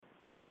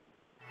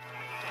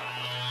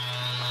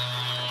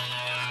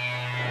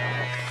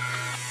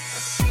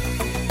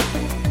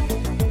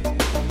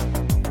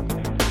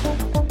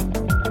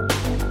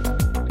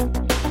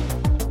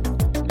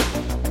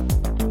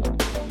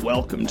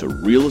Welcome to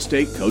Real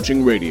Estate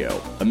Coaching Radio,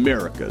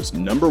 America's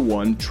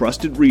 #1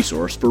 trusted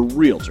resource for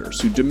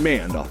realtors who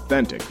demand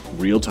authentic,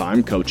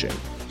 real-time coaching.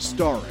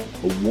 Starring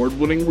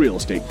award-winning real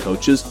estate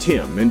coaches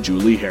Tim and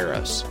Julie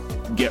Harris.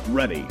 Get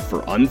ready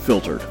for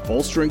unfiltered,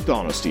 full-strength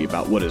honesty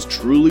about what is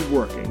truly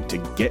working to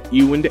get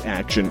you into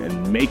action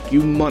and make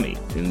you money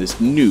in this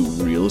new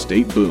real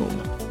estate boom.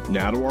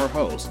 Now to our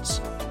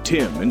hosts,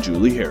 Tim and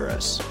Julie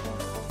Harris.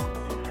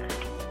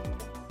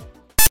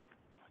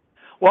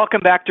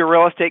 Welcome back to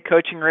Real Estate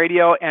Coaching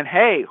Radio, and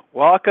hey,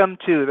 welcome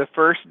to the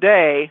first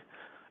day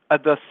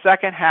of the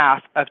second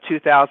half of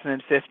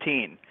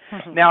 2015.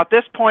 Now, at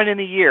this point in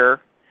the year,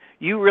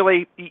 you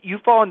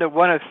fall into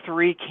one of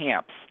three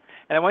camps,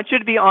 and I want you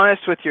to be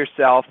honest with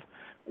yourself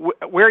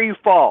where you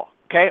fall.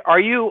 Okay, are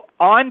you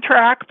on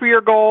track for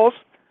your goals?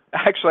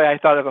 Actually, I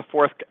thought of a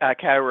fourth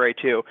category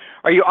too.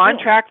 Are you on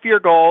track for your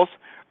goals?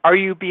 Are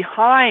you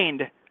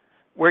behind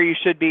where you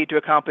should be to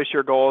accomplish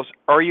your goals?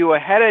 Are you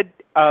ahead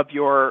of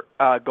your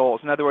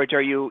goals? In other words,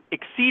 are you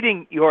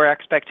exceeding your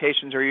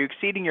expectations? Are you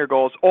exceeding your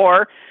goals?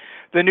 Or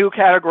the new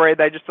category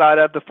that I just thought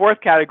of, the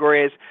fourth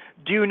category is,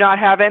 do you not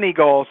have any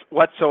goals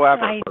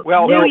whatsoever? I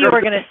knew you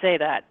were going to say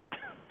that.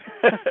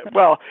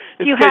 Well,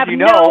 it's you have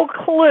no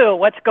clue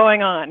what's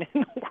going on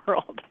in the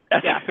world.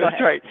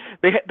 That's right.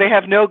 They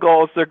have no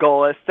goals. They're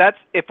goalless. That's,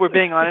 if we're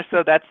being honest,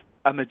 though, that's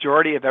a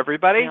majority of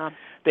everybody. Yeah.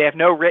 They have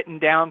no written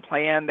down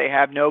plan. They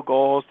have no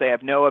goals. They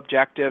have no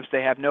objectives.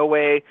 They have no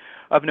way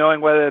of knowing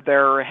whether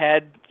they're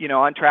ahead,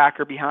 on track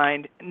or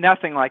behind.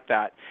 Nothing like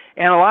that.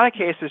 And in a lot of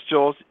cases,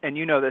 Jules, and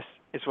you know this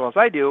as well as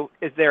I do,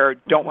 is they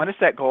don't want to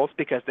set goals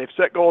because they've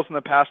set goals in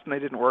the past and they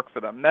didn't work for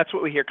them. That's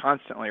what we hear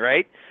constantly,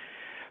 right?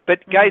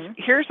 But guys,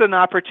 here's an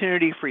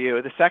opportunity for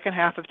you, the second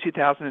half of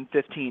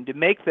 2015, to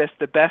make this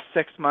the best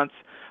 6 months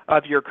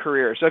of your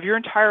careers, of your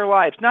entire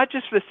lives, not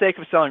just for the sake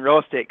of selling real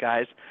estate,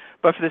 guys,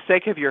 but for the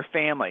sake of your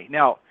family.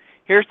 Now,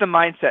 here's the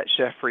mindset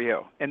shift for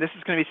you, and this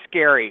is going to be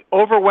scary,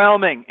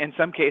 overwhelming in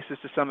some cases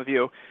to some of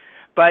you,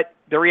 but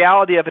the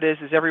reality of it is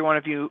every one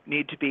of you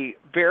need to be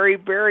very,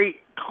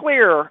 very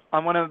clear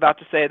on what I'm about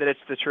to say, that it's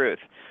the truth.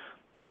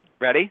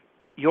 Ready?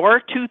 Your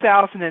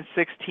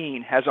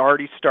 2016 has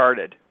already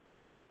started.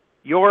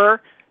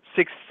 Your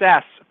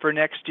success for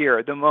next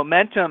year, the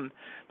momentum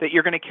that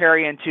you're going to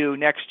carry into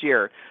next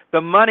year,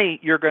 the money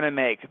you're going to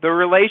make, the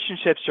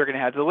relationships you're going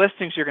to have, the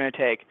listings you're going to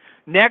take,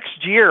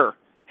 next year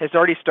has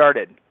already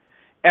started.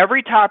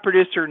 Every top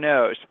producer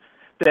knows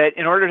that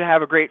in order to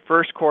have a great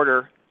first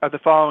quarter of the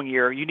following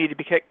year, you need to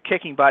be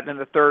kicking butt in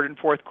the third and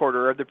fourth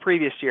quarter of the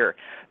previous year.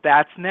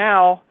 That's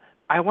now.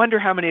 I wonder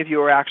how many of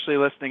you are actually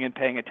listening and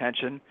paying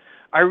attention.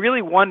 I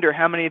really wonder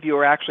how many of you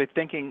are actually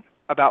thinking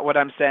about what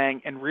I'm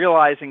saying and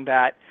realizing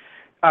that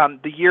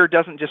the year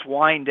doesn't just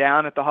wind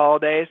down at the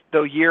holidays.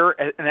 The year,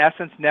 in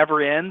essence,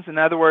 never ends. In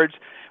other words,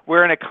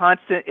 we're in a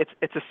constant,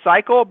 it's a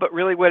cycle, but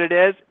really what it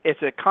is,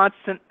 it's a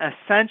constant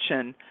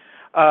ascension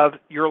of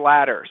your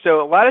ladder.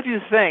 So a lot of you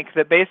think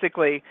that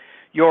basically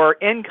your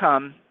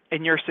income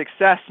and your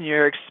success and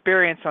your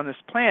experience on this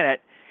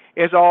planet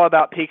is all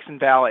about peaks and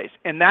valleys.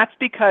 And that's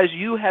because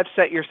you have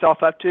set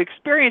yourself up to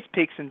experience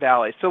peaks and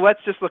valleys. So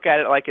let's just look at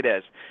it like it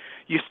is.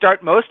 You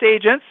start, most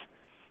agents,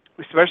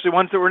 especially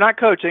ones that we're not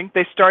coaching,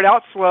 they start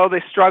out slow,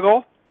 they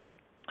struggle,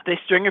 they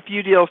string a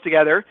few deals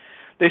together,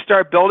 they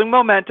start building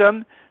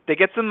momentum, they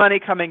get some money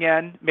coming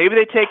in, maybe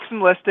they take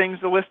some listings,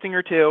 a listing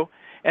or two,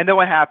 and then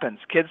what happens?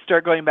 Kids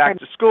start going back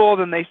to school,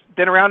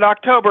 then around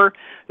October,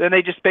 then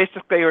they just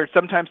basically, or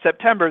sometimes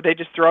September, they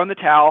just throw in the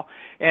towel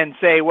and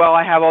say, well,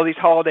 I have all these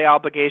holiday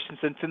obligations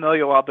and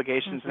familial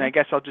obligations, and I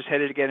guess I'll just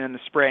hit it again in the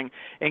spring.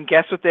 And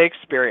guess what they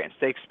experience?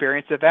 They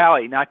experience a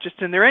valley, not just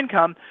in their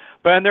income,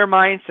 but in their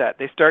mindset.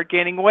 They start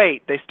gaining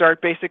weight. They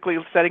start basically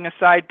setting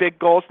aside big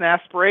goals and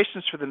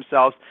aspirations for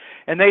themselves,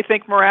 and they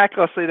think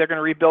miraculously they're going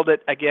to rebuild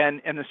it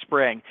again in the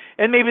spring.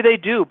 And maybe they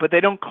do, but they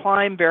don't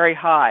climb very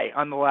high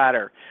on the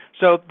ladder.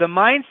 So the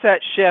mindset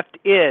shift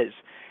is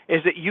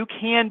that you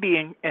can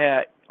be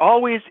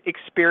always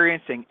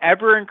experiencing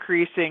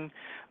ever-increasing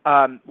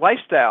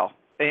lifestyle,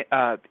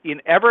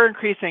 in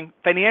ever-increasing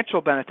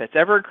financial benefits,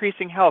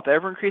 ever-increasing health,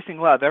 ever-increasing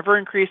love,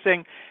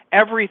 ever-increasing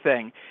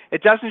everything.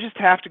 It doesn't just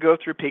have to go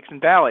through peaks and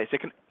valleys.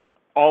 It can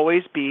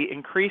always be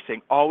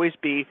increasing, always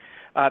be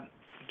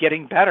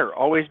getting better,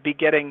 always be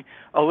getting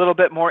a little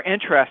bit more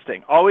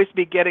interesting, always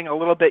be getting a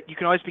little bit, you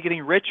can always be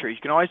getting richer, you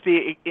can always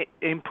be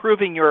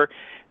improving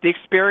the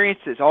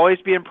experiences, always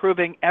be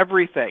improving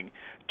everything.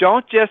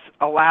 Don't just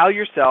allow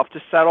yourself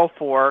to settle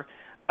for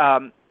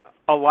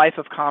a life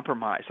of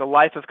compromise, a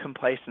life of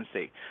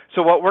complacency.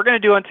 So what we're going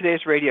to do on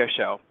today's radio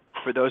show,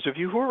 for those of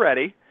you who are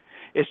ready,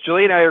 is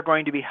Julie and I are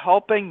going to be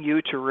helping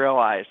you to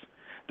realize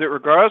that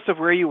regardless of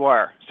where you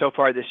are so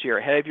far this year,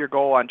 ahead of your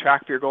goal, on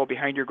track for your goal,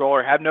 behind your goal,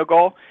 or have no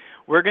goal,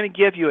 we're going to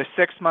give you a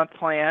 6-month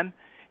plan.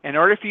 In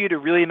order for you to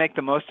really make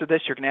the most of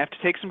this, you're going to have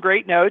to take some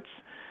great notes.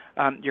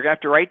 You're going to have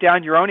to write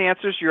down your own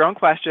answers, your own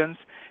questions,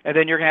 and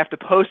then you're going to have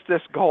to post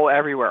this goal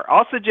everywhere.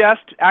 I'll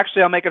suggest,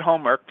 actually I'll make it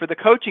homework, for the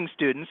coaching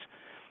students,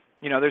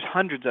 there's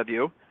hundreds of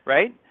you,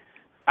 right?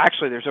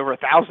 Actually, there's over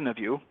 1,000 of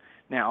you.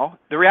 Now,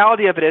 the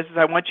reality of it is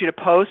I want you to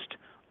post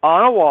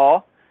on a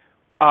wall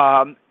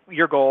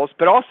your goals,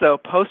 but also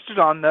post it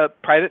on the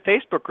private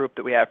Facebook group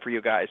that we have for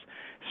you guys.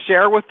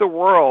 Share with the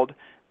world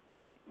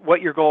what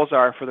your goals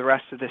are for the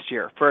rest of this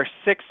year, for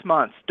 6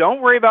 months.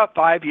 Don't worry about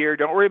 5 years.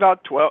 Don't worry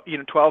about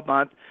 12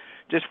 months.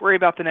 Just worry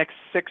about the next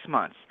 6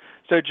 months.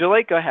 So,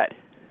 Julie, go ahead.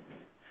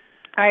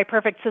 All right,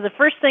 perfect. So the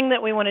first thing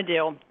that we want to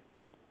do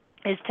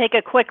is take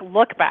a quick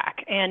look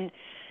back. And,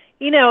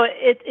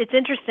 it's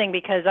interesting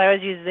because I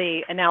always use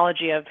the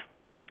analogy of,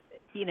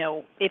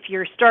 if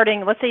you're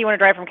starting, let's say you want to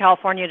drive from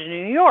California to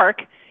New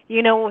York,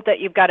 you know that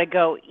you've got to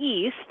go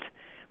east.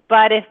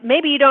 But if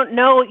maybe you don't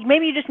know,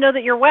 maybe you just know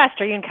that you're west.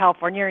 Are you in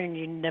California? Are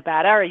you in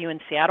Nevada? Are you in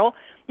Seattle?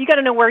 You got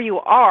to know where you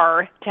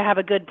are to have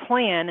a good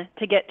plan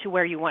to get to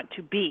where you want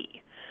to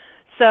be.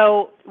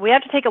 So we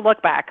have to take a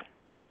look back,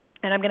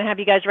 and I'm going to have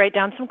you guys write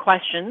down some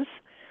questions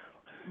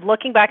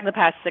looking back in the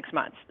past 6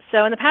 months.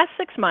 So in the past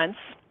 6 months,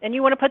 and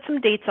you want to put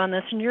some dates on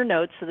this in your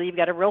notes so that you've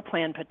got a real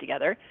plan put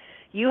together,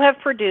 you have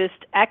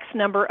produced X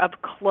number of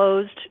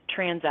closed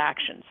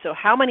transactions. So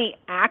how many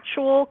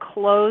actual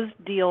closed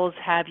deals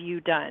have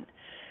you done?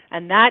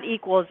 And that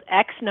equals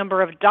X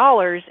number of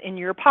dollars in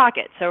your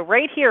pocket. So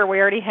right here we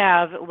already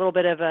have a little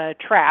bit of a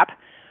trap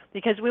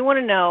because we want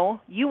to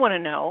know, you want to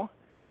know,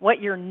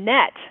 what your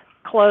net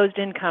closed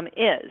income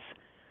is.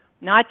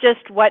 Not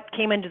just what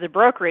came into the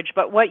brokerage,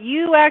 but what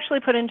you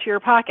actually put into your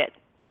pocket.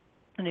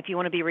 And if you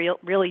want to be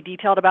really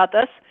detailed about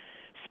this,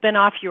 spin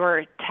off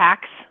your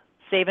tax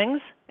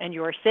savings and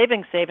your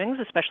savings,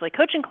 especially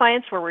coaching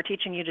clients where we're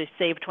teaching you to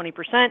save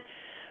 20%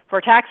 for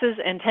taxes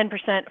and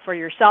 10% for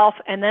yourself,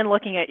 and then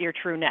looking at your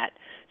true net.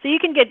 So you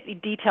can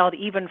get detailed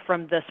even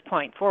from this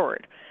point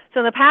forward. So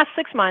in the past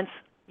 6 months,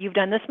 you've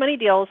done this many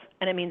deals,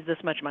 and it means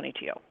this much money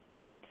to you.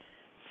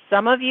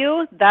 Some of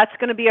you, that's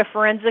going to be a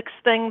forensics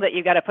thing that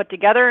you've got to put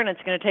together, and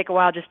it's going to take a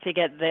while just to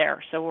get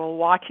there. So we'll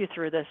walk you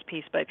through this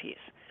piece by piece.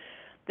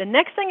 The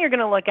next thing you're going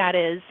to look at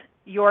is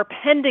your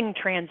pending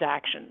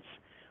transactions,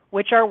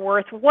 which are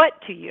worth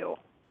what to you?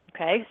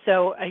 Okay,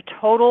 so a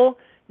total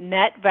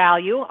net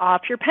value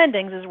off your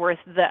pendings is worth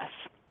this.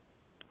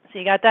 So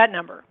you got that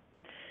number.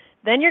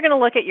 Then you're going to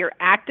look at your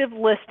active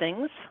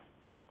listings,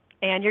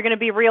 and you're going to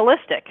be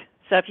realistic.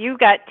 So if you've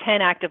got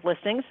 10 active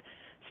listings,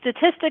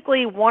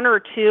 statistically 1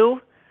 or 2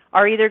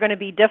 are either going to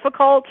be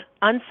difficult,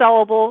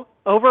 unsellable,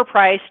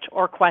 overpriced,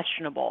 or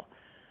questionable.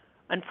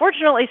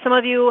 Unfortunately, some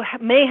of you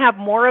may have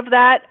more of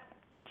that.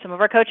 Some of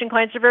our coaching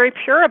clients are very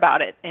pure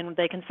about it, and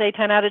they can say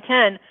 10 out of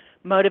 10,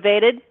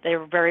 motivated,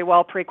 they're very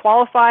well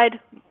pre-qualified,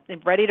 they're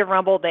ready to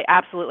rumble, they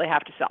absolutely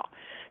have to sell.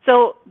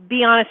 So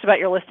be honest about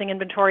your listing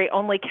inventory.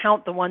 Only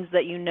count the ones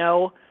that you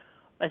know,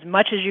 as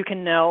much as you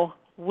can know,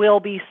 will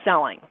be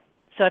selling.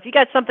 So if you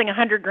got something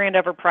 $100,000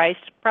 overpriced,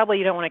 probably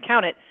you don't want to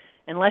count it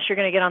unless you're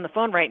going to get on the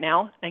phone right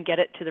now and get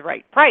it to the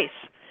right price.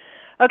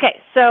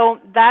 Okay, so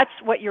that's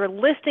what your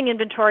listing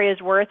inventory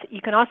is worth. You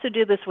can also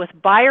do this with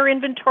buyer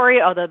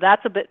inventory, although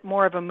that's a bit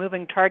more of a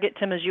moving target.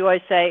 Tim, as you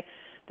always say,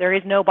 there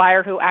is no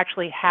buyer who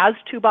actually has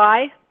to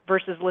buy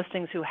versus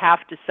listings who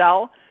have to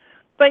sell.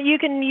 But you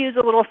can use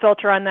a little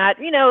filter on that.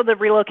 You know, the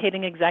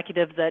relocating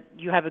executive that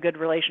you have a good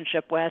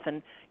relationship with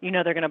and you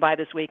know they're going to buy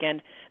this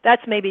weekend.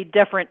 That's maybe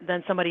different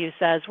than somebody who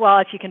says, well,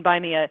 if you can buy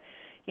me a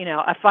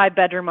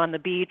 5-bedroom on the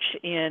beach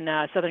in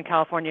Southern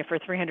California for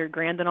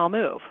 $300,000, then I'll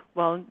move.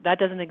 Well, that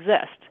doesn't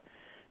exist.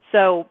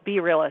 So be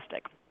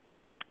realistic.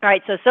 All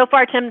right, so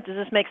far, Tim, does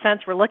this make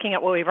sense? We're looking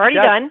at what we've already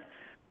done.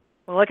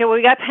 We'll look at what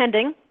we got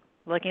pending.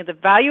 We're looking at the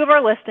value of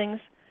our listings,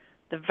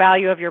 the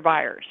value of your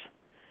buyers.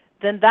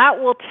 Then that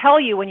will tell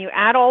you when you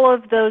add all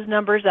of those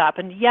numbers up,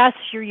 and yes,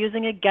 you're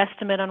using a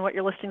guesstimate on what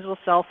your listings will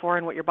sell for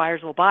and what your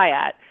buyers will buy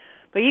at,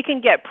 but you can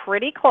get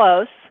pretty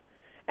close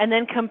and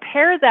then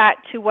compare that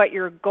to what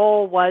your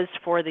goal was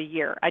for the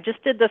year. I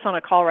just did this on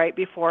a call right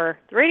before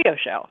the radio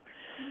show.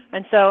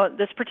 And so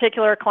this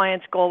particular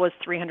client's goal was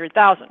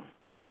 $300,000.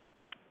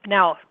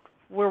 Now,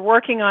 we're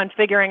working on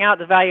figuring out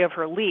the value of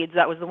her leads.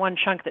 That was the one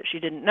chunk that she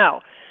didn't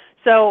know.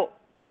 So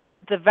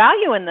the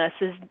value in this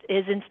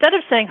is instead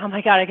of saying, oh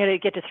my God, I got to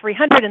get to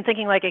 300 and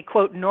thinking like a,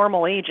 quote,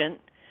 normal agent,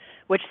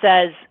 which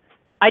says,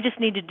 I just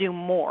need to do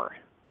more,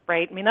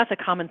 right? I mean, that's a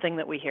common thing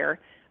that we hear.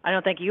 I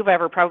don't think you've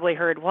ever probably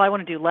heard, well, I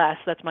want to do less,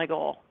 that's my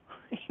goal.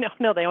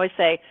 No, they always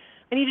say,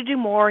 I need to do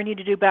more, I need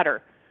to do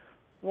better.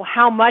 Well,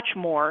 how much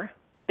more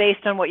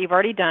based on what you've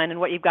already done and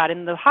what you've got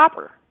in the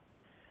hopper?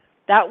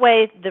 That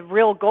way, the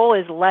real goal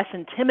is less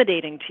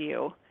intimidating to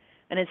you.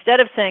 And instead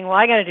of saying, well,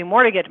 I got to do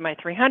more to get to my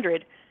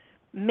 300,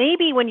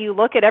 maybe when you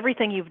look at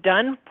everything you've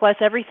done plus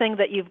everything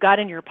that you've got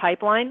in your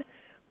pipeline,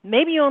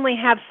 maybe you only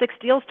have 6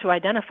 deals to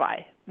identify.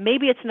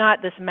 Maybe it's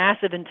not this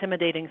massive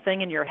intimidating thing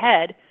in your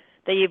head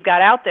that you've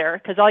got out there,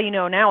 because all you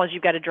know now is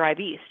you've got to drive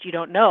east. You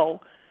don't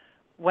know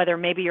whether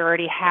maybe you're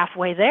already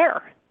halfway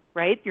there,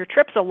 right? Your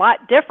trip's a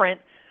lot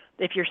different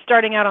if you're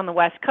starting out on the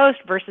West Coast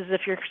versus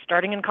if you're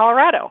starting in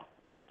Colorado.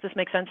 Does this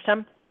make sense,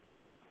 Tim?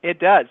 It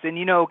does. And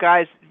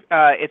guys,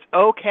 it's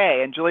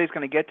okay, and Julie's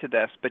going to get to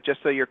this, but just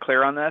so you're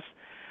clear on this,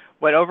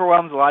 what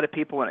overwhelms a lot of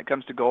people when it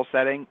comes to goal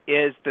setting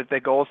is that the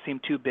goals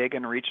seem too big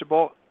and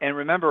reachable. And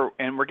remember,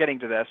 and we're getting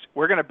to this,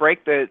 we're going to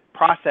break the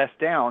process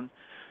down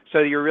so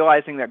you're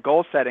realizing that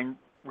goal setting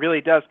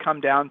really does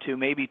come down to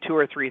maybe 2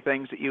 or 3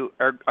 things that you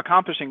are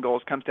accomplishing.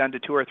 Goals comes down to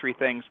 2 or 3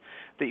 things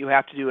that you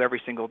have to do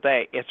every single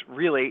day. It's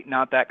really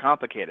not that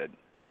complicated.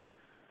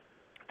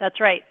 That's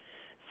right.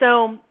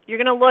 So you're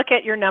going to look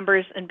at your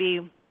numbers and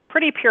be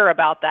pretty pure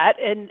about that.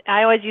 And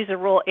I always use a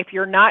rule, if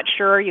you're not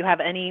sure, you have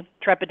any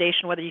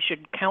trepidation whether you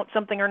should count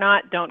something or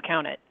not, don't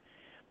count it.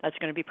 That's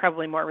going to be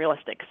probably more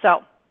realistic. So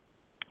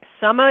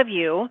some of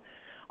you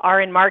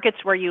are in markets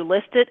where you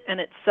list it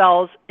and it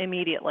sells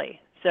immediately.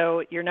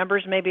 So your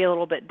numbers may be a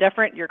little bit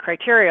different, your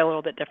criteria a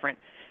little bit different.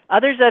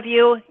 Others of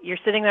you, you're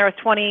sitting there with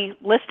 20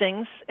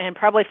 listings and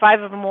probably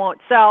 5 of them won't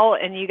sell,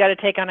 and you got to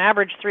take on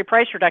average 3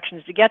 price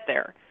reductions to get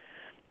there.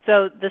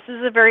 So this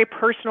is a very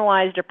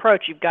personalized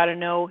approach. You've got to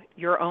know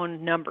your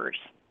own numbers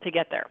to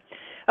get there.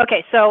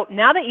 Okay, so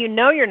now that you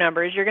know your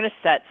numbers, you're going to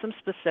set some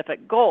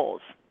specific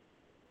goals.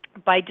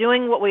 By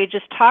doing what we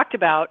just talked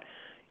about,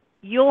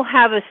 you'll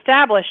have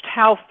established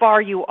how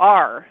far you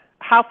are,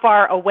 how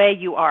far away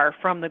you are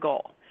from the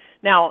goal.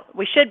 Now,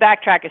 we should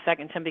backtrack a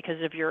second, Tim, because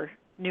of your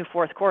new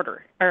fourth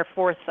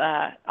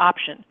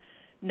option,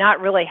 not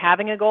really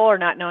having a goal or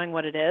not knowing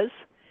what it is.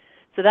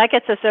 So that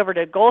gets us over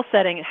to goal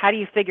setting. How do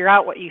you figure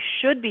out what you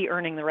should be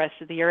earning the rest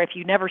of the year if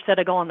you never set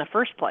a goal in the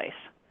first place?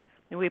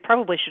 And we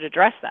probably should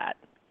address that.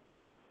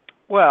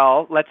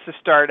 Well, let's just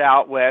start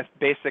out with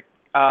basic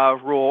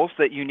rules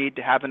that you need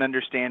to have an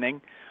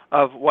understanding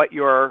of what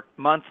your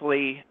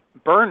monthly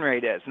burn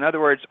rate is. In other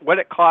words, what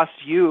it costs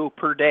you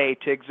per day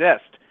to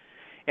exist.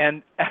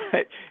 And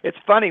it's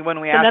funny when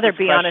we ask another this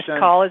Be question, Honest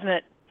call, isn't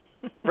it?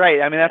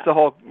 Right. I mean, that's the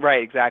whole,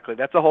 right, exactly.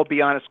 That's the whole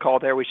Be Honest call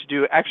there. We should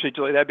do, actually,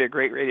 Julie, that'd be a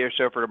great radio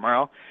show for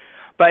tomorrow.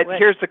 But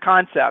here's the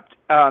concept.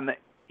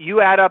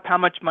 You add up how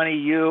much money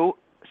you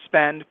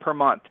spend per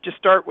month. Just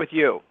start with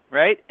you,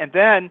 right? And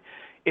then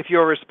if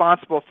you're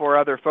responsible for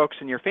other folks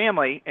in your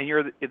family and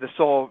you're the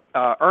sole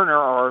earner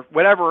or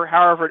whatever,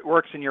 however it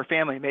works in your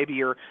family, maybe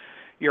your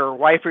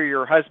wife or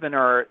your husband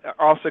are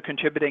also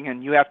contributing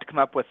and you have to come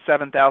up with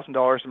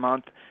 $7,000 a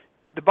month.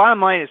 The bottom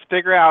line is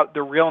figure out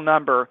the real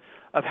number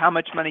of how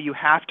much money you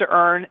have to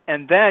earn,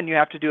 and then you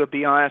have to do a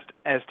Be Honest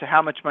as to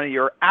how much money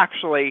you're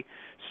actually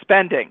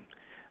spending.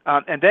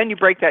 And then you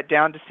break that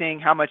down to seeing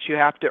how much you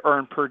have to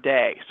earn per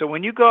day. So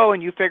when you go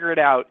and you figure it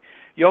out,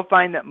 you'll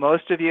find that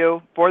most of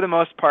you, for the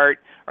most part,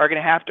 are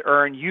going to have to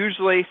earn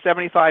usually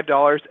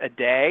 $75 a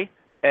day,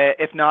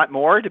 if not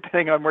more,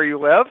 depending on where you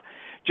live,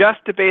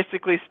 just to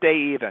basically stay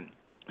even.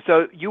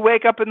 So you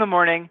wake up in the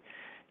morning,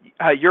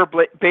 you're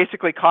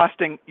basically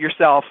costing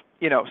yourself,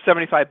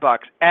 $75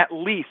 at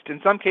least.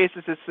 In some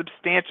cases, it's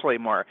substantially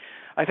more.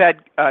 I've had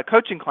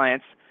coaching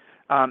clients.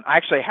 I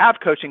actually have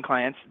coaching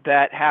clients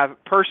that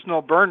have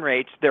personal burn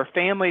rates. Their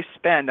families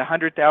spend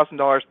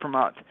 $100,000 per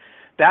month.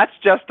 That's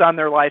just on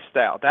their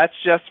lifestyle. That's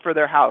just for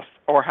their house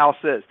or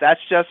houses.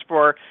 That's just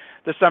for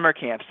the summer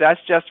camps. That's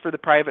just for the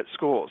private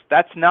schools.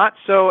 That's not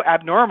so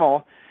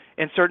abnormal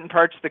in certain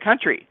parts of the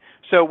country.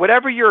 So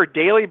whatever your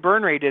daily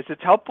burn rate is,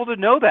 it's helpful to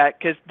know that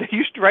because they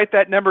used to write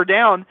that number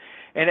down.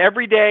 And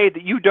every day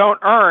that you don't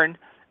earn,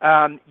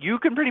 you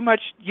can pretty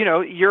much,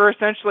 you're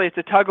essentially, it's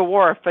a tug of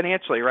war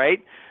financially,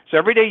 right? So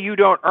every day you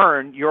don't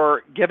earn,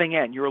 you're giving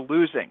in, you're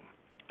losing.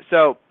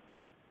 So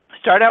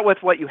start out with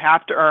what you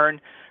have to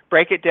earn,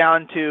 break it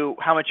down to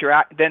how much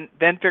then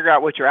figure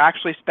out what you're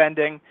actually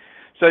spending.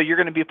 So you're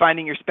going to be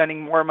finding you're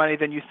spending more money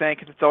than you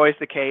think, it's always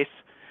the case.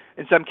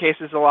 In some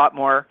cases, a lot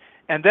more.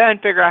 And then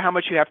figure out how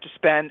much you have to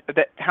spend,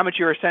 how much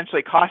you're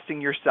essentially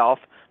costing yourself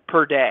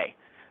per day.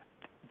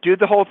 Do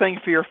the whole thing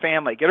for your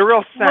family. Get a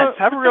real sense. Well,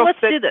 have a real let's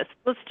do this.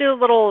 Let's do a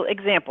little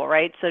example,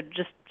 right? So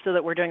just so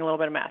that we're doing a little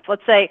bit of math.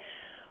 Let's say,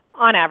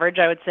 on average,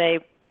 I would say,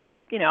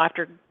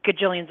 after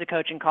gajillions of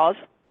coaching calls,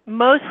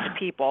 most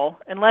people,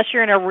 unless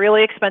you're in a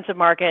really expensive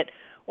market,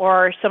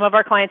 or some of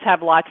our clients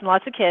have lots and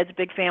lots of kids,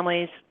 big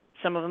families,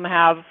 some of them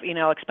have,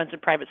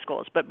 expensive private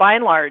schools. But by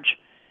and large,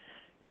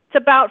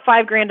 it's about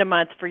 $5,000 a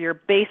month for your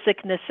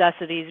basic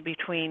necessities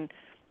between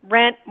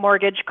rent,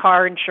 mortgage,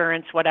 car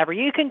insurance, whatever.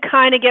 You can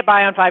kind of get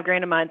by on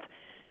 $5,000 a month.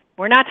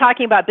 We're not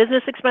talking about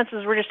business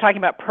expenses. We're just talking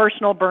about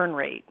personal burn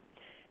rate.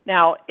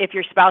 Now, if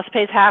your spouse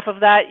pays half of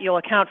that, you'll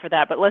account for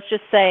that. But let's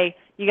just say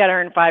you got to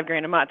earn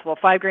 $5,000 a month. Well,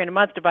 $5,000 a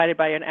month divided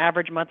by an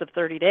average month of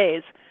 30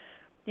 days,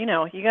 you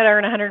got to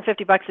earn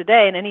 $150 a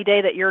day. And any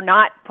day that you're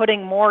not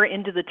putting more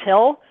into the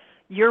till,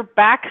 you're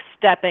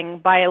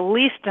backstepping by at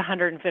least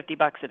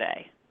 $150 a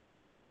day.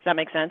 Does that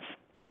make sense?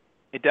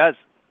 It does.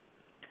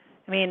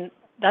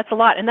 That's a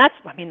lot. And that's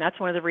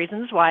one of the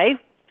reasons why,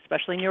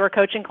 especially newer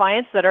coaching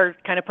clients that are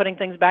kind of putting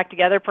things back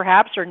together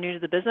perhaps or new to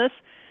the business,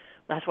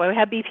 that's why we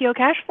have BPO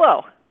cash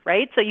flow,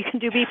 right? So you can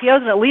do BPOs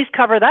and at least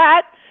cover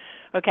that,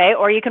 okay?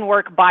 Or you can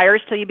work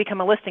buyers till you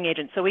become a listing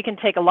agent. So we can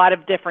take a lot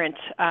of different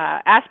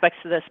aspects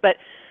to this. But,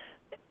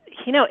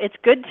 it's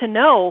good to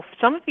know,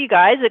 some of you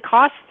guys, it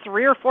costs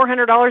 $300 or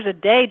 $400 a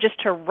day just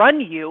to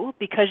run you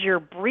because you're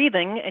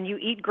breathing and you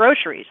eat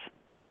groceries.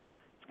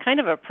 kind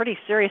of a pretty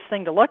serious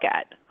thing to look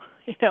at,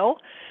 you know?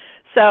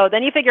 So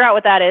then you figure out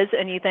what that is,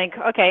 and you think,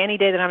 okay, any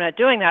day that I'm not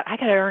doing that, I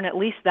got to earn at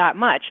least that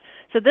much.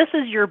 So this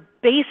is your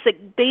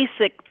basic,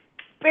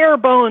 bare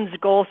bones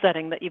goal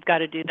setting that you've got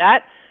to do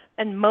that.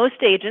 And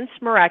most agents,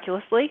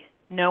 miraculously,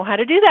 know how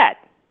to do that.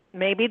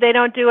 Maybe they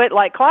don't do it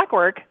like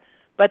clockwork,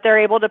 but they're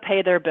able to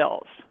pay their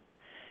bills.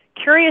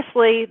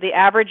 Curiously, the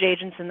average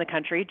agents in the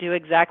country do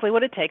exactly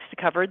what it takes to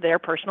cover their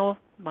personal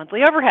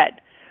monthly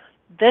overhead.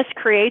 This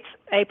creates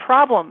a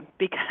problem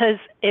because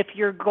if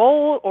your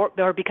goal,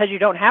 or because you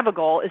don't have a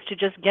goal, is to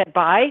just get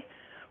by,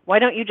 why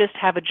don't you just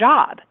have a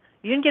job?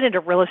 You didn't get into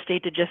real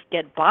estate to just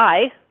get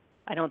by,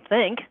 I don't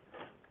think.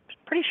 I'm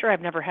pretty sure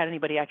I've never had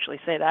anybody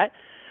actually say that.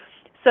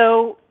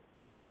 So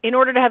in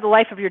order to have the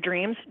life of your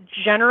dreams,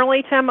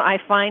 generally, Tim, I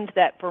find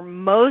that for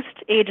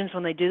most agents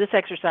when they do this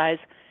exercise,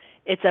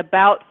 it's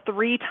about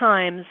 3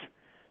 times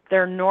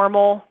their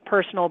normal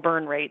personal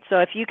burn rate. So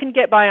if you can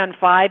get by on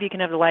 5, you can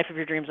have the life of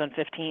your dreams on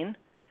 15.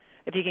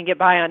 If you can get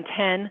by on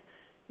 10,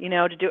 you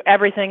know, to do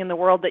everything in the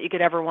world that you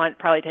could ever want,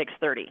 probably takes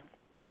 30.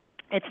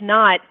 It's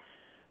not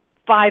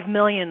 5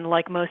 million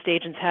like most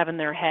agents have in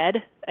their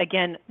head.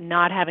 Again,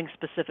 not having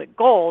specific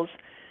goals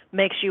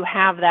makes you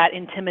have that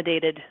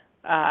intimidated,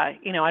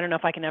 you know, I don't know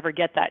if I can ever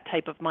get that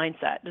type of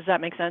mindset. Does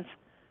that make sense?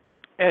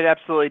 It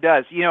absolutely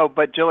does. You know,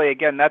 but Julie,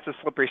 again, that's a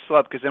slippery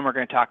slope because then we're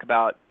going to talk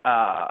about,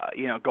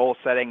 you know, goal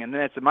setting, and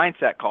then it's a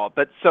mindset call.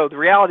 But so the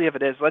reality of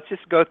it is, let's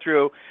just go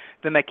through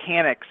the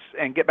mechanics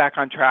and get back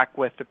on track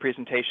with the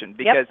presentation.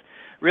 Because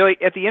really,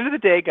 at the end of the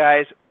day,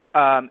 guys,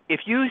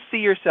 if you see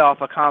yourself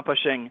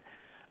accomplishing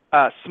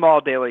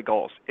small daily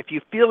goals, if you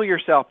feel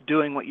yourself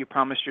doing what you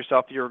promised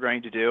yourself you were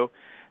going to do,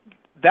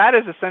 that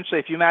is essentially,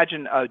 if you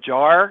imagine a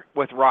jar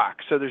with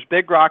rocks. So there's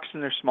big rocks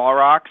and there's small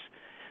rocks.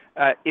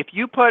 If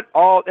you put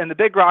all, and the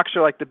big rocks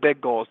are like the big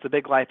goals, the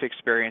big life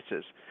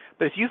experiences.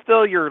 But if you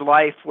fill your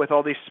life with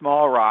all these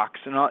small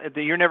rocks, and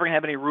you're never going to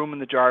have any room in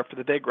the jar for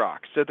the big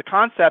rocks. So the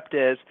concept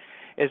is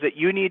that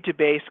you need to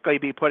basically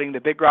be putting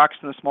the big rocks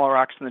and the small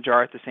rocks in the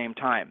jar at the same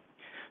time.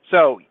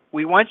 So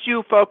we want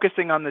you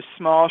focusing on the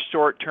small,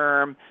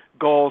 short-term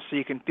goals so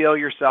you can feel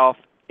yourself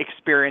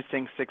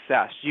experiencing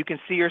success. You can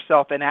see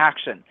yourself in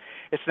action.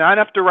 It's not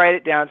enough to write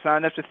it down. It's not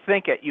enough to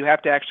think it. You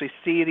have to actually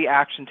see the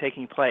action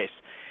taking place.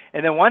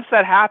 And then once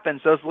that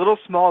happens, those little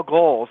small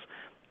goals,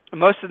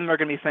 most of them are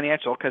going to be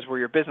financial because we're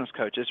your business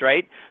coaches,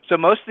 right? So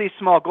most of these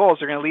small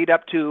goals are going to lead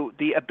up to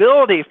the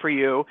ability for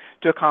you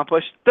to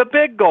accomplish the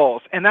big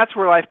goals. And that's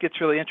where life gets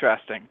really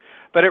interesting.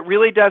 But it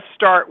really does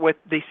start with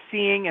the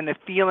seeing and the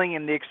feeling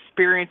and the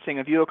experiencing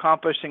of you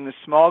accomplishing the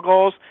small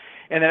goals,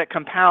 and then it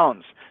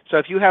compounds. So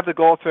if you have the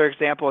goal, for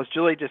example, as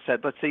Julie just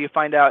said, let's say you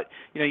find out,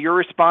 you know, you're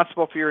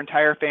responsible for your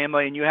entire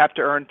family and you have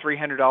to earn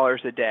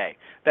 $300 a day.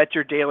 That's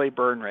your daily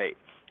burn rate.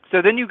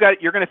 So then you're going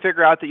to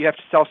figure out that you have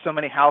to sell so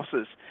many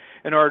houses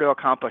in order to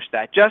accomplish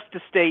that, just to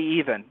stay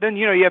even. Then,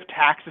 you know, you have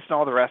taxes and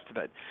all the rest of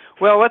it.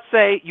 Well, let's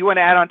say you want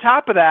to add on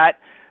top of that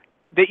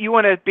you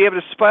want to be able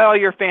to spoil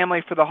your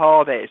family for the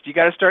holidays. You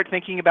got to start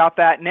thinking about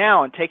that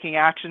now and taking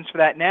actions for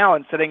that now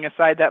and setting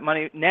aside that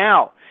money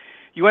now.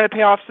 You want to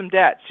pay off some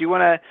debts. You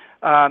want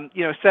to,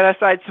 you know, set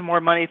aside some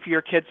more money for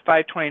your kids'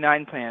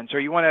 529 plans, or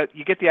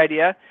you get the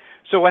idea?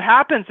 So what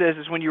happens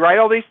is when you write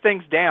all these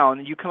things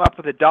down, you come up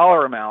with a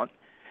dollar amount.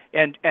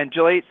 And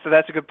Julie, so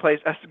that's a good place,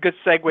 that's a good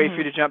segue for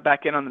you to jump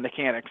back in on the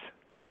mechanics.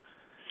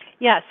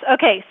 Yes.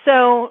 Okay.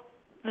 So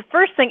the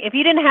first thing, if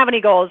you didn't have any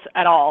goals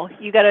at all,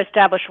 you got to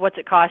establish what's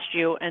it cost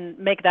you and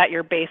make that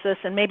your basis.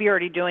 And maybe you're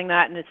already doing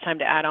that, and it's time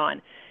to add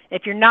on.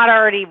 If you're not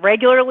already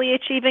regularly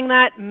achieving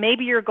that,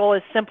 maybe your goal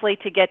is simply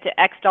to get to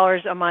X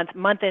dollars a month,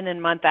 month in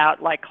and month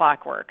out, like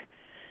clockwork.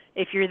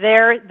 If you're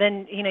there,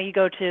 then you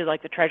go to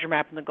like the treasure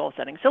map and the goal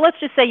setting. So let's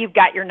just say you've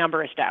got your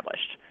number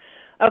established.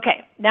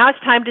 Okay, now it's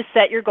time to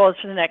set your goals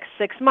for the next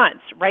 6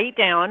 months. Write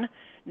down,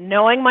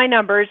 knowing my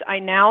numbers, I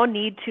now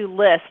need to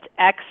list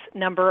X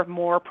number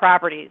more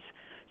properties.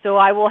 So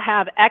I will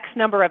have X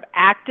number of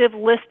active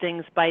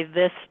listings by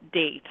this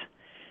date.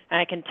 And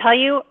I can tell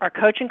you, our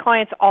coaching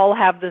clients all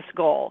have this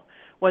goal.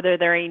 Whether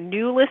they're a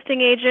new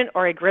listing agent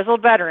or a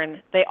grizzled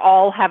veteran, they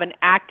all have an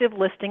active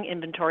listing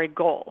inventory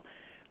goal.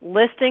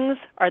 Listings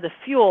are the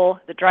fuel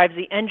that drives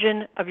the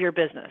engine of your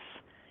business.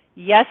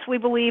 Yes, we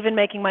believe in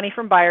making money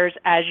from buyers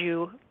as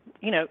you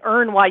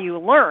earn while you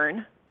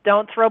learn.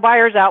 Don't throw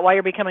buyers out while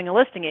you're becoming a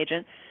listing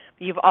agent.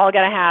 You've all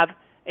got to have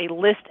a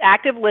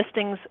active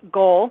listings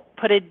goal,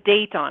 put a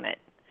date on it.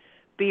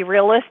 Be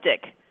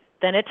realistic.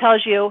 Then it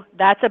tells you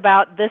that's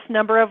about this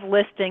number of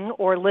listing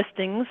or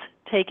listings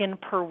taken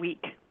per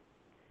week.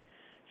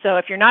 So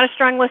if you're not a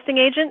strong listing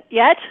agent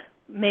yet,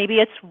 maybe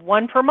it's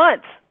 1 per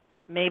month.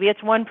 Maybe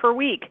it's 1 per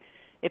week.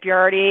 If you're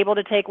already able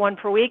to take 1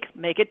 per week,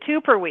 make it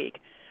 2 per week.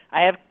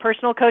 I have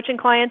personal coaching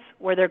clients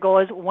where their goal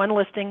is 1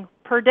 listing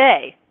per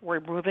day. We're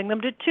moving them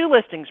to 2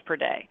 listings per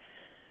day.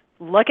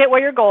 Look at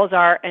what your goals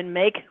are and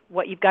make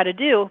what you've got to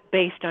do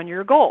based on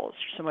your goals.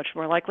 You're so much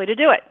more likely to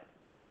do it.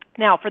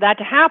 Now, for that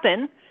to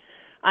happen,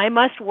 I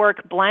must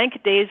work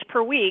blank days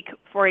per week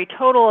for a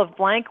total of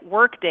blank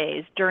work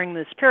days during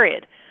this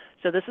period.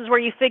 So this is where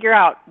you figure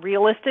out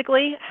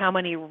realistically how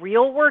many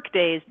real work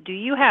days do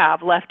you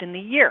have left in the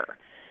year.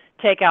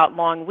 Take out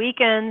long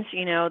weekends,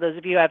 those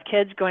of you who have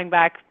kids going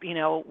back,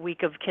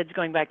 week of kids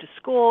going back to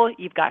school,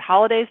 you've got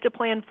holidays to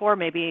plan for,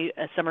 maybe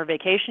a summer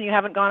vacation you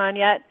haven't gone on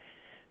yet.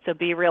 So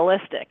be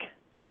realistic.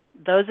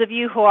 Those of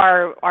you who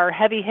are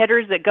heavy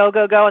hitters that go,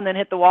 and then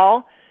hit the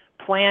wall,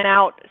 plan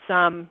out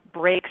some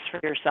breaks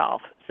for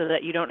yourself so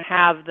that you don't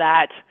have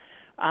that,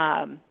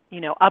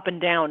 up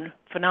and down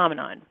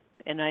phenomenon.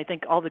 And I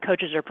think all the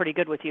coaches are pretty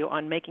good with you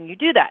on making you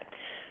do that.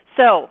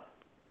 So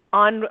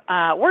on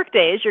work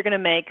days, you're going to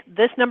make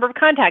this number of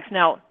contacts.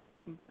 Now,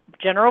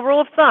 general rule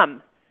of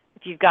thumb,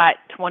 if you've got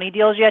 20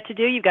 deals yet to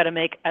do, you've got to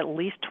make at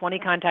least 20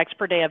 contacts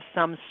per day of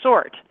some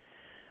sort.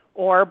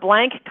 Or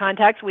blank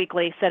contacts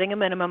weekly, setting a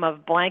minimum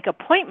of blank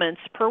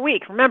appointments per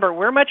week. Remember,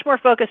 we're much more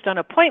focused on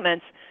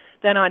appointments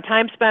than on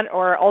time spent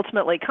or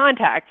ultimately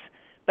contacts,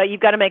 but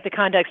you've got to make the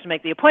contacts to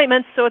make the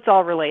appointments, so it's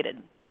all related.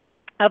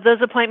 Of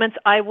those appointments,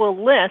 I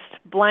will list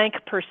blank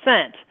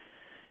percent.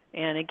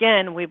 And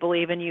again, we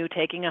believe in you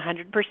taking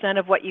 100%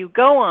 of what you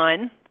go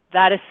on.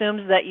 That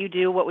assumes that you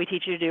do what we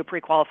teach you to do,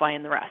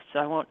 pre-qualifying the rest. So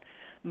I won't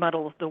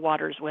muddle the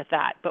waters with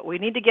that. But we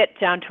need to get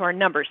down to our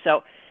numbers.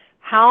 So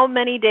how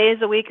many days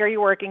a week are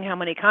you working? How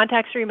many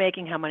contacts are you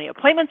making? How many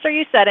appointments are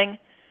you setting?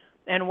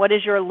 And what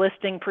is your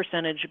listing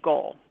percentage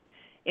goal?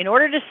 In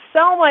order to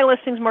sell my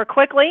listings more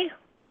quickly,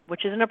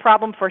 which isn't a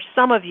problem for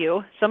some of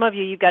you,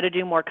 you've got to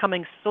do more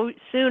coming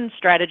soon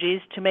strategies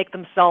to make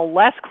them sell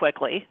less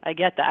quickly. I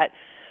get that.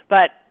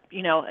 But,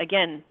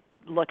 again,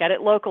 look at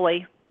it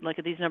locally. Look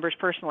at these numbers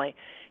personally.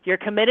 You're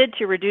committed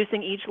to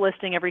reducing each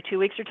listing every 2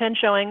 weeks or 10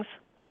 showings,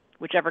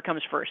 whichever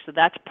comes first. So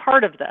that's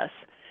part of this.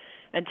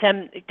 And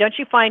Tim, don't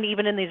you find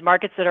even in these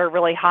markets that are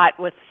really hot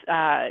with,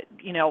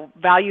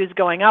 values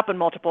going up and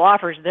multiple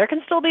offers, there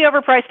can still be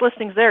overpriced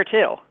listings there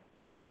too?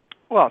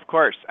 Well, of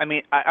course. I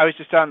mean, I was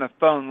just on the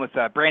phone with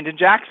Brandon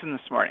Jackson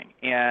this morning,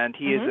 and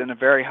he is in a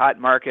very hot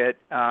market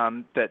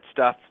that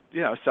stuff,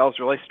 sells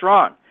really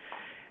strong.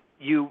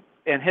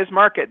 In his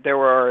market,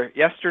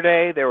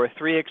 yesterday there were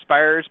 3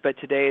 expires, but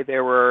today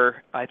there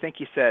were, I think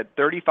he said,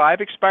 35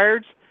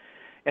 expireds.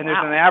 And there's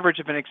an average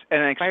of an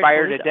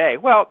expired a day.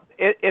 Well,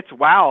 it's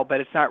wow,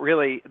 but it's not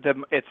really.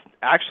 It's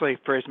actually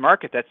for his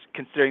market. That's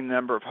considering the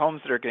number of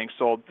homes that are getting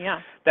sold.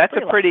 Yeah, that's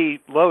a pretty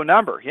low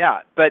number. Yeah,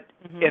 but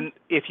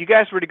if you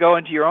guys were to go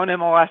into your own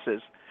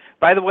MLSs,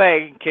 by the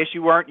way, in case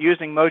you weren't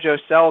using Mojo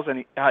Sells,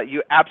 and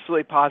you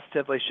absolutely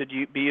positively should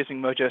be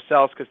using Mojo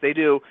Sells because they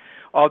do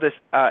all this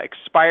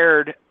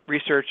expired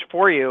research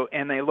for you,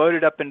 and they load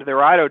it up into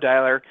their auto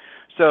dialer.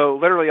 So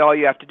literally, all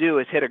you have to do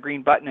is hit a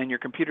green button in your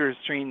computer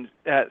screen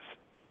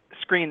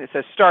that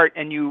says start,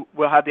 and you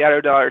will have the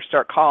auto dialer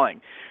start calling.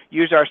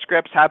 Use our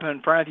scripts, have them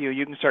in front of you.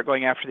 You can start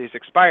going after these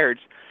expireds.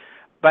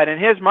 But in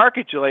his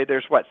market, Julie,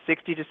 there's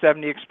 60 to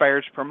 70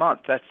 expireds per month.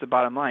 That's the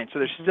bottom line. So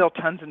there's still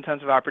tons and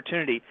tons of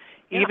opportunity,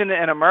 even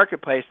in a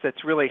marketplace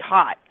that's really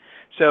hot.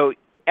 So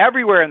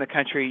everywhere in the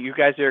country, you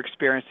guys are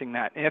experiencing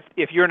that. And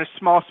if you're in a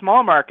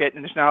small market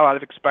and there's not a lot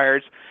of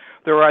expireds,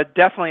 there are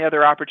definitely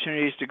other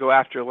opportunities to go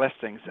after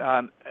listings.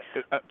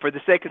 For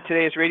the sake of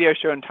today's radio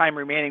show and time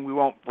remaining, we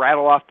won't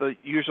rattle off the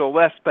usual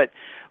list, but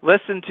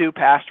listen to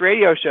past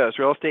radio shows,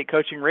 Real Estate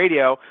Coaching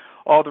Radio.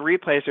 All the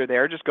replays are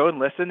there. Just go and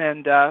listen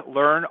and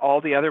learn all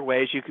the other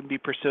ways you can be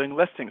pursuing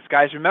listings.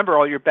 Guys, remember,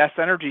 all your best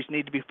energies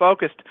need to be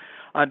focused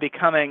on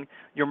becoming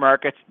your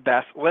market's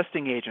best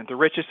listing agent. The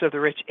richest of the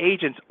rich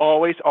agents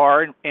always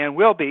are and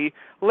will be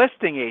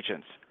listing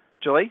agents.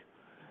 Julie?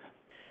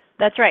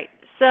 That's right.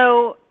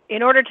 So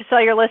in order to sell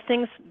your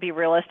listings, be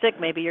realistic.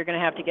 Maybe you're going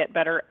to have to get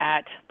better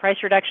at price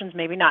reductions,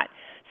 maybe not.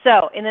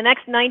 So in the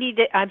next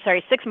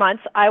 6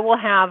 months, I will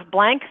have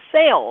blank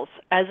sales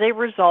as a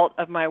result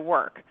of my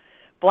work.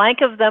 Blank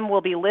of them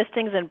will be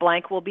listings and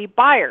blank will be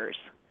buyers.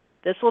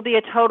 This will be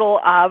a total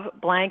of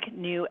blank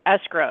new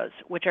escrows,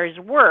 which is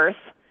worth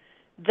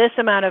this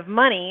amount of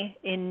money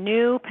in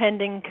new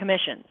pending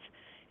commissions.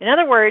 In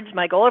other words,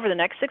 my goal over the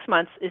next 6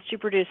 months is to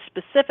produce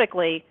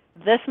specifically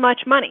this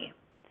much money.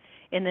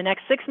 In the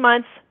next 6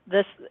 months,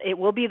 it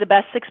will be the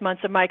best 6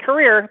 months of my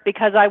career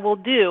because I will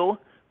do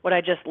what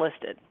I just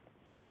listed.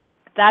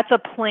 That's a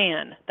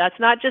plan. That's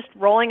not just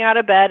rolling out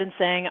of bed and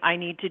saying, I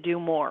need to do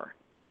more.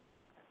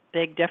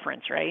 Big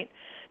difference, right?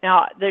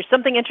 Now, there's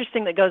something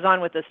interesting that goes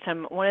on with this,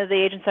 Tim. One of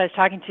the agents I was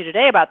talking to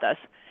today about this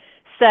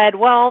said,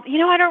 well,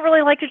 I don't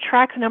really like to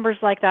track numbers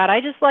like that.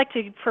 I just like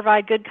to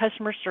provide good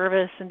customer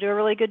service and do a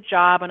really good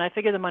job, and I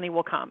figure the money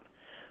will come.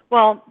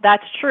 Well,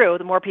 that's true.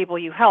 The more people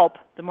you help,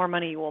 the more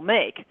money you will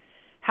make.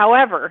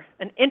 However,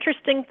 an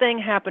interesting thing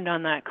happened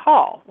on that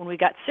call. When we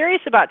got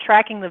serious about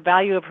tracking the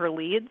value of her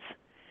leads,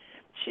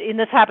 and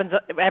this happens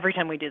every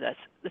time we do this,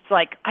 it's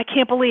like, I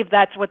can't believe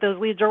that's what those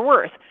leads are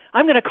worth.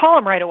 I'm going to call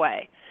them right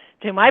away.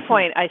 To my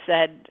point, I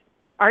said,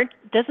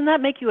 doesn't that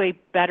make you a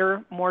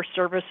better, more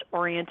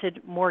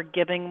service-oriented, more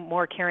giving,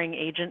 more caring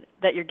agent,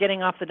 that you're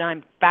getting off the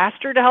dime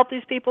faster to help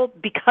these people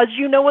because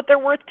you know what they're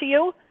worth to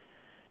you?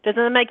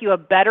 Doesn't that make you a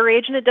better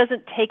agent? It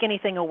doesn't take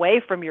anything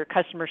away from your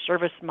customer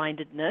service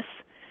mindedness.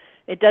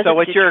 It doesn't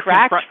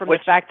detract from the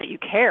fact that you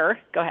care.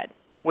 Go ahead.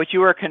 What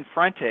you were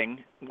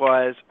confronting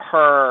was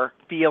her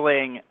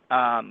feeling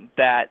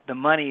that the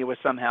money was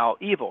somehow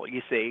evil,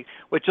 you see.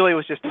 What Julie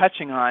was just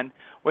touching on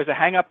was a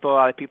hang-up that a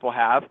lot of people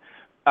have,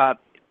 and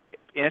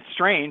it's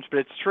strange, but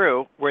it's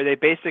true, where they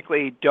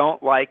basically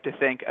don't like to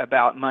think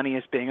about money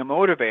as being a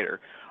motivator.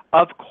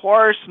 Of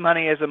course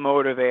money is a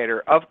motivator.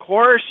 Of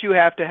course you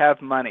have to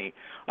have money.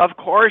 Of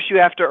course you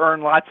have to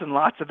earn lots and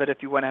lots of it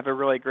if you want to have a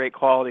really great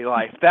quality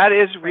life. That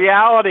is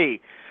reality.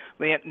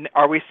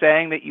 Are we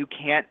saying that you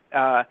can't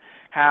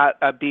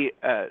be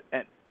a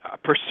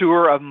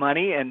pursuer of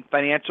money and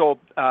financial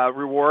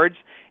rewards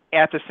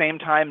at the same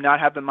time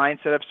not have the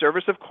mindset of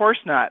service? Of course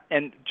not.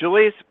 And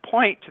Julie's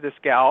point to this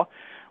gal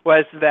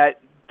was that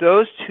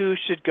those two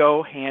should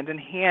go hand in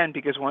hand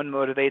because one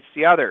motivates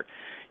the other.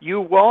 You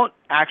won't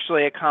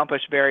actually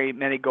accomplish very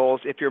many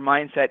goals if your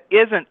mindset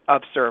isn't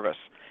of service.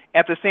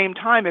 At the same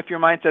time, if your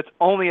mindset's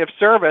only of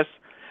service,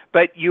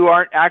 but you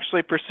aren't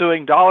actually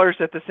pursuing dollars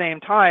at the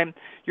same time,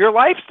 your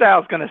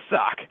lifestyle's going to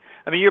suck.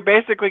 I mean, you're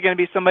basically going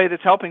to be somebody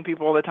that's helping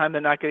people all the time they're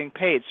not getting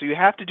paid. So you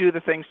have to do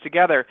the things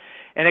together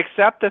and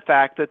accept the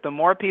fact that the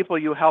more people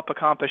you help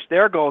accomplish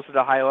their goals at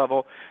a high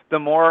level, the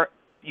more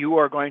you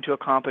are going to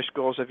accomplish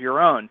goals of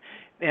your own.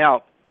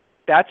 Now,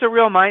 that's a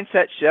real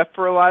mindset shift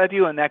for a lot of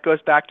you, and that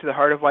goes back to the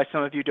heart of why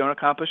some of you don't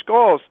accomplish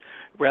goals,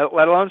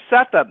 let alone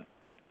set them,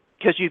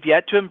 because you've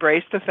yet to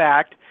embrace the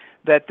fact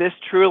that this,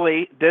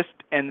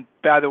 and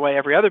by the way,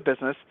 every other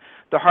business,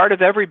 the heart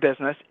of every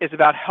business is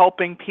about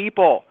helping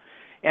people,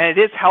 and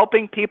it is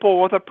helping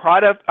people with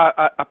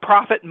a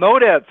profit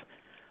motive.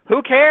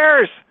 Who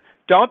cares?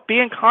 Don't be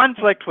in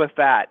conflict with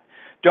that.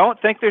 Don't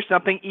think there's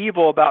something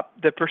evil about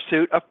the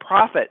pursuit of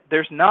profit.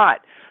 There's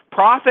not.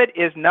 Profit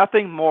is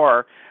nothing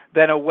more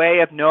than a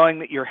way of knowing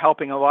that you're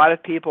helping a lot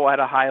of people at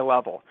a high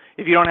level.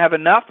 If you don't have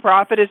enough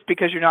profit, it's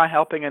because you're not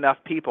helping enough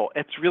people.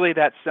 It's really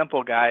that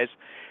simple, guys.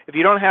 If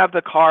you don't have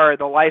the car,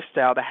 the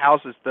lifestyle, the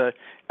houses,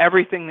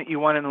 everything that you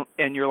want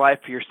in your life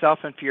for yourself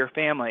and for your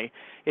family,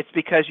 it's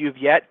because you've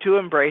yet to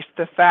embrace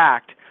the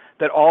fact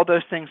that all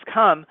those things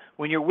come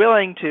when you're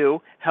willing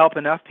to help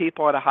enough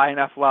people at a high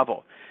enough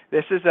level.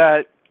 This is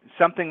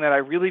something that I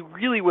really,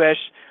 really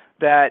wish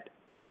that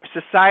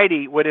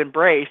society would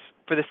embrace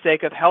for the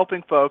sake of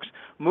helping folks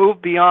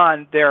move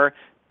beyond their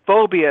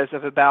phobias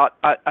about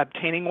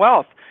obtaining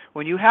wealth.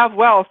 When you have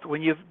wealth,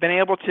 when you've been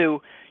able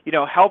to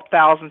help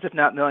thousands if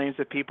not millions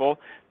of people,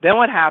 then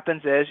what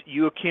happens is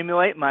you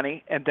accumulate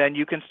money, and then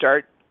you can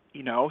start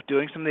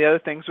doing some of the other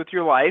things with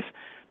your life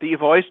that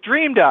you've always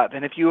dreamed of.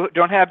 And if you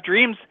don't have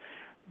dreams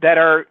that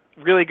are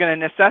really going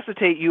to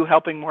necessitate you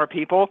helping more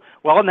people,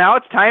 well, now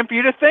it's time for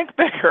you to think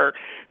bigger.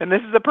 And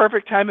this is the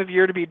perfect time of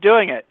year to be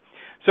doing it.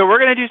 So we're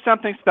going to do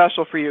something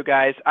special for you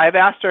guys. I've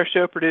asked our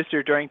show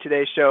producer during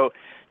today's show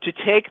to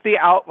take the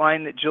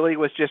outline that Julie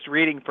was just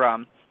reading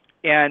from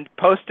and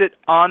post it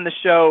on the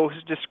show's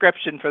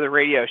description for the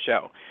radio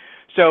show.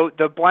 So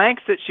the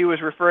blanks that she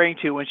was referring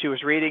to when she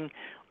was reading,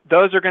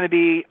 those are going to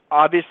be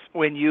obvious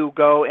when you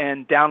go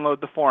and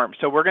download the form.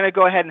 So we're going to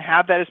go ahead and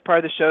have that as part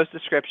of the show's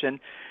description.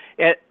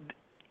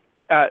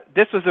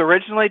 This was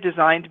originally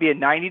designed to be a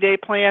 90-day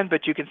plan,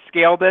 but you can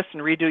scale this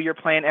and redo your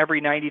plan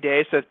every 90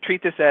 days. So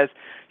treat this as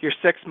your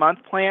 6-month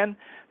plan.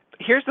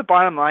 Here's the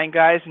bottom line,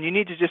 guys, and you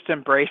need to just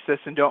embrace this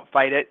and don't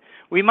fight it.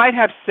 We might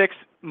have 6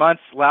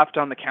 months left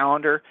on the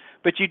calendar,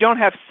 but you don't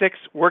have 6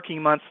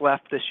 working months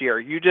left this year.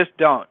 You just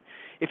don't.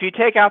 If you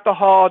take out the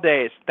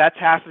holidays, that's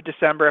half of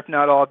December, if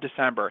not all of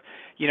December.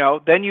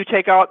 Then you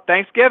take out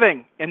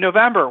Thanksgiving in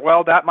November.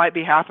 Well, that might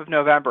be half of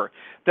November.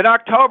 Then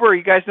October,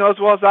 you guys know as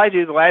well as I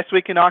do, the last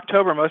week in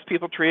October, most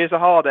people treat as a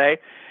holiday.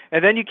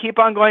 And then you keep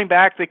on going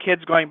back, the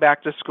kids going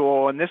back to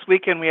school. And this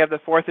weekend we have the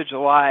 4th of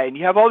July. And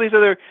you have all these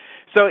other,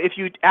 so if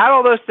you add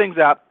all those things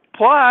up,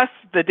 plus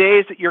the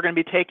days that you're going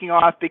to be taking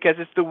off because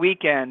it's the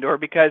weekend or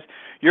because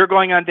you're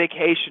going on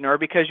vacation or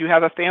because you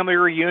have a family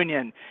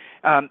reunion.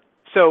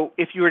 So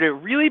if you were to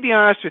really be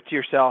honest with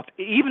yourself,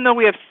 even though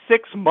we have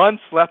 6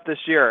 months left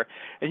this year,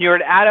 and you were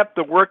to add up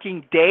the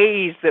working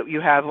days that you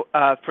have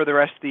for the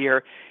rest of the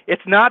year,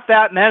 it's not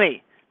that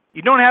many.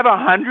 You don't have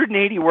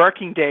 180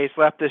 working days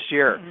left this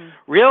year.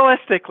 Mm-hmm.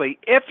 Realistically,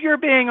 if you're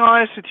being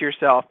honest with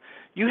yourself,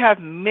 you have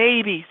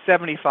maybe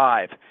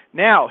 75.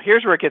 Now,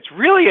 here's where it gets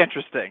really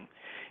interesting.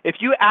 If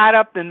you add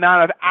up the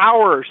amount of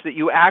hours that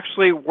you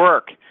actually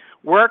work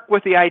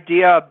with the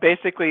idea of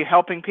basically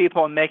helping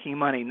people and making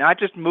money, not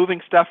just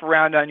moving stuff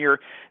around on your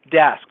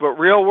desk, but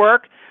real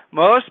work.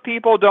 Most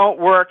people don't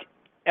work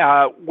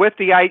with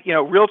the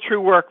real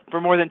true work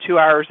for more than 2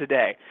 hours a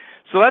day.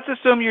 So let's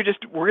assume you're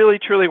just really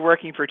truly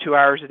working for 2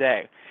 hours a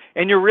day,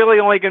 and you're really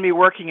only going to be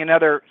working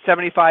another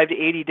 75 to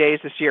 80 days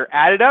this year.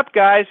 Add it up,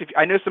 guys.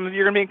 I know some of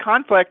you are going to be in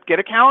conflict. Get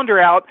a calendar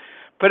out.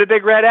 Put a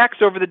big red X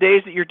over the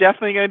days that you're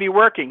definitely going to be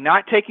working,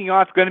 not taking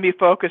off, going to be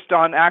focused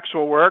on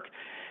actual work.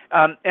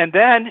 And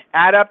then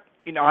add up,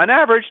 on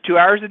average, 2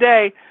 hours a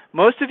day.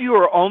 Most of you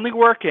are only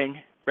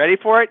working, ready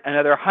for it,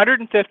 another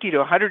 150 to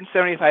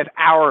 175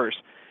 hours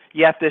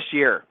yet this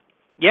year.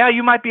 Yeah,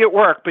 you might be at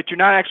work, but you're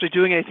not actually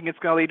doing anything that's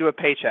going to lead to a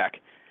paycheck.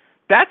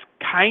 That's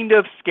kind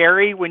of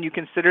scary when you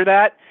consider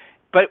that.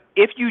 But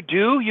if you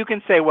do, you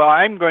can say, well,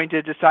 I'm going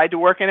to decide to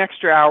work an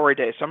extra hour a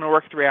day, so I'm going to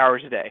work 3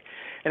 hours a day.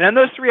 And on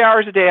those 3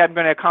 hours a day, I'm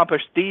going to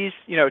accomplish these,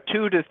 2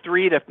 to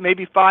 3 to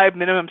maybe 5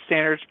 minimum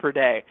standards per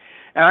day.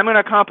 And I'm going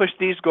to accomplish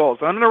these goals.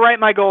 I'm going to write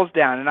my goals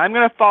down, and I'm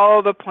going to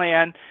follow the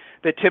plan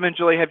that Tim and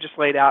Julie have just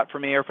laid out for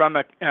me. Or if I'm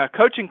a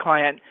coaching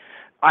client,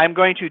 I'm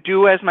going to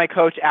do as my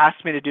coach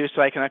asks me to do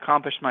so I can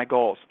accomplish my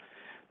goals.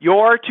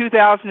 Your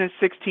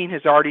 2016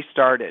 has already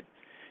started.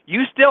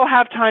 You still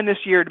have time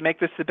this year to make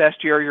this the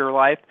best year of your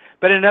life,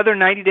 but in another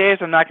 90 days,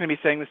 I'm not going to be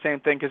saying the same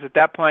thing, because at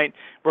that point,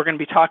 we're going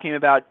to be talking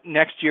about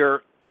next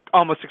year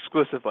almost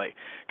exclusively,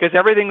 because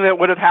everything that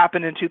would have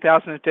happened in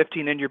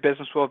 2015 in your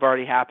business will have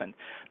already happened.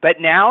 But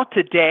now,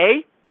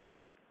 today,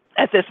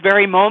 at this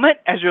very moment,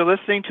 as you're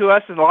listening to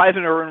us live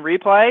or in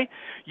replay,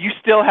 you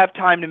still have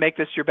time to make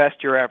this your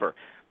best year ever.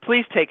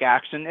 Please take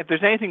action. If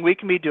there's anything we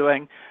can be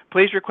doing,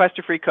 please request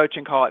a free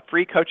coaching call at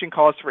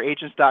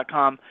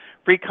freecoachingcallsforagents.com,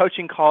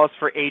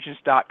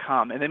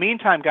 freecoachingcallsforagents.com. In the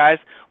meantime, guys,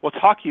 we'll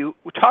talk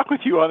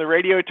with you on the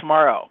radio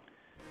tomorrow.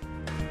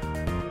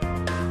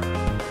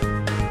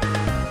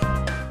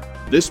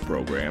 This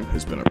program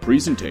has been a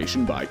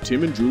presentation by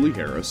Tim and Julie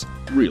Harris,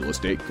 Real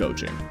Estate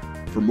Coaching.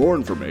 For more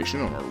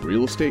information on our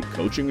real estate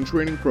coaching and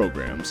training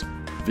programs,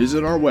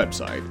 visit our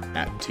website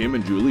at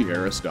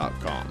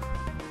timandjulieharris.com.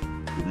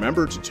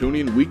 Remember to tune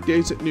in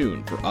weekdays at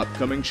noon for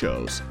upcoming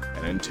shows.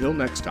 And until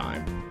next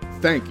time,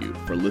 thank you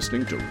for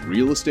listening to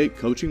Real Estate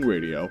Coaching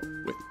Radio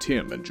with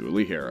Tim and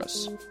Julie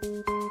Harris.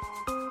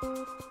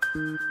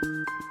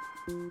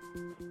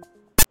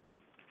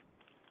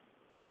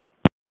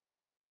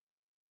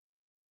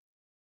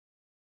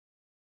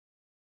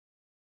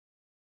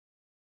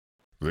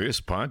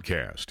 This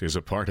podcast is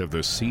a part of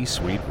the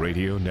C-Suite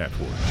Radio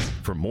Network.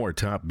 For more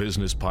top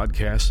business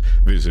podcasts,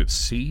 visit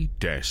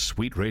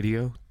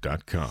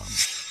c-suiteradio.com.